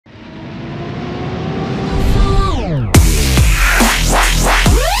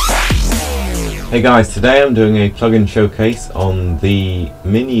Hey guys, today I'm doing a plugin showcase on the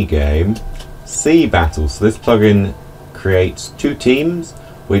mini game Sea Battle. So this plugin creates two teams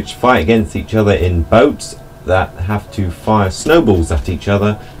which fight against each other in boats that have to fire snowballs at each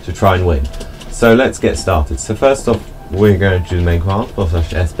other to try and win. So let's get started. So first off, we're going to do the main command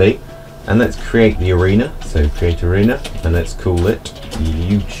 /SB, and let's create the arena. So create arena, and let's call it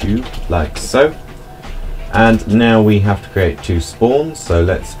YouTube, like so. And now we have to create two spawns, so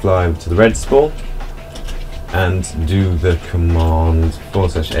let's fly over to the red spawn and do the command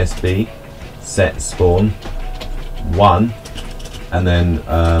 /SB set spawn 1 and then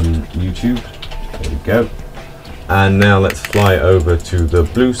YouTube. There we go. And now let's fly over to the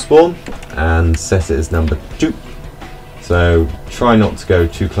blue spawn and set it as number 2. So try not to go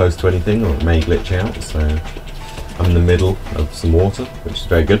too close to anything or it may glitch out. So I'm in the middle of some water, which is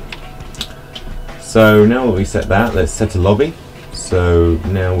very good. So now that we set that, let's set a lobby. So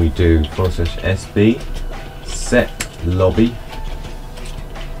now we do /SB set lobby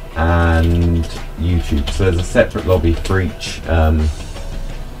and YouTube. So there's a separate lobby for each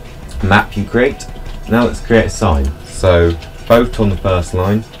map you create. Now let's create a sign. So boat on the first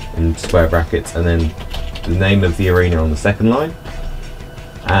line in square brackets, and then the name of the arena on the second line.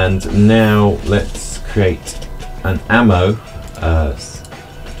 And now let's create an ammo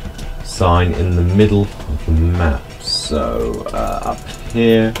sign in the middle of the map. So up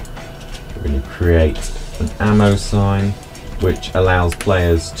here we're going to create an ammo sign which allows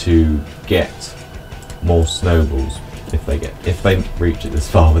players to get more snowballs if they reach it this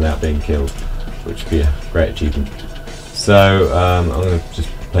far without being killed, which would be a great achievement. So I'm going to just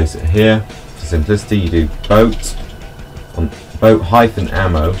place it here for simplicity. You do boat hyphen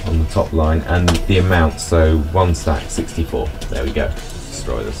ammo on the top line and the amount, so 1 stack 64. There we go. Let's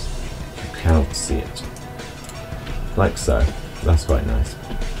destroy this. You cannot see it, like so. That's quite nice.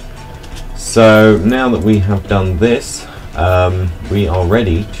 So now that we have done this, we are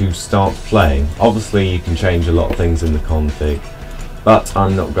ready to start playing. Obviously you can change a lot of things in the config, but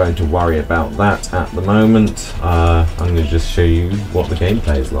I'm not going to worry about that at the moment. I'm going to just show you what the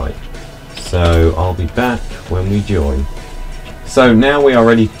gameplay is like. So I'll be back when we join. So now we are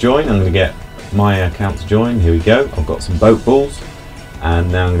ready to join. I'm going to get my account to join. Here we go. I've got some boat balls,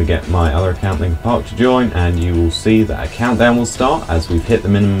 and now I'm going to get my other account, Lincoln Park, to join, and you will see that a countdown will start as we've hit the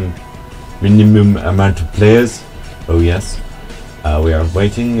minimum amount of players. Oh yes. We are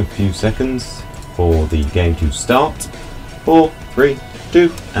waiting a few seconds for the game to start. 4, 3,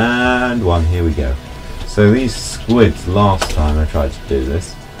 2, and 1. Here we go. So these squids last time I tried to do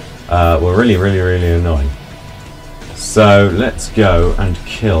this were really annoying. So let's go and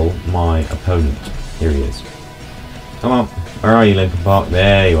kill my opponent. Here he is. Come on. Where are you, Lincoln Park?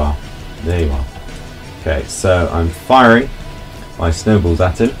 There you are. There you are. Okay, so I'm firing my snowballs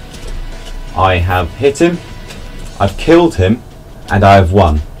at him. I have hit him, I've killed him, and I have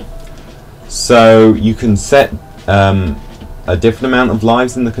won. So you can set a different amount of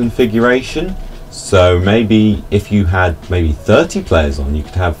lives in the configuration. So maybe if you had maybe 30 players on, you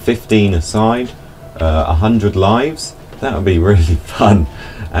could have 15 aside, 100 lives. That would be really fun,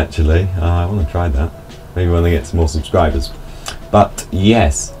 actually. I want to try that. Maybe when they get some more subscribers. But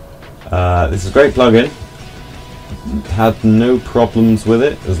yes, this is a great plugin. Had no problems with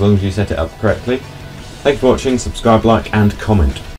it as long as you set it up correctly. Thank you for watching. Subscribe, like, and comment.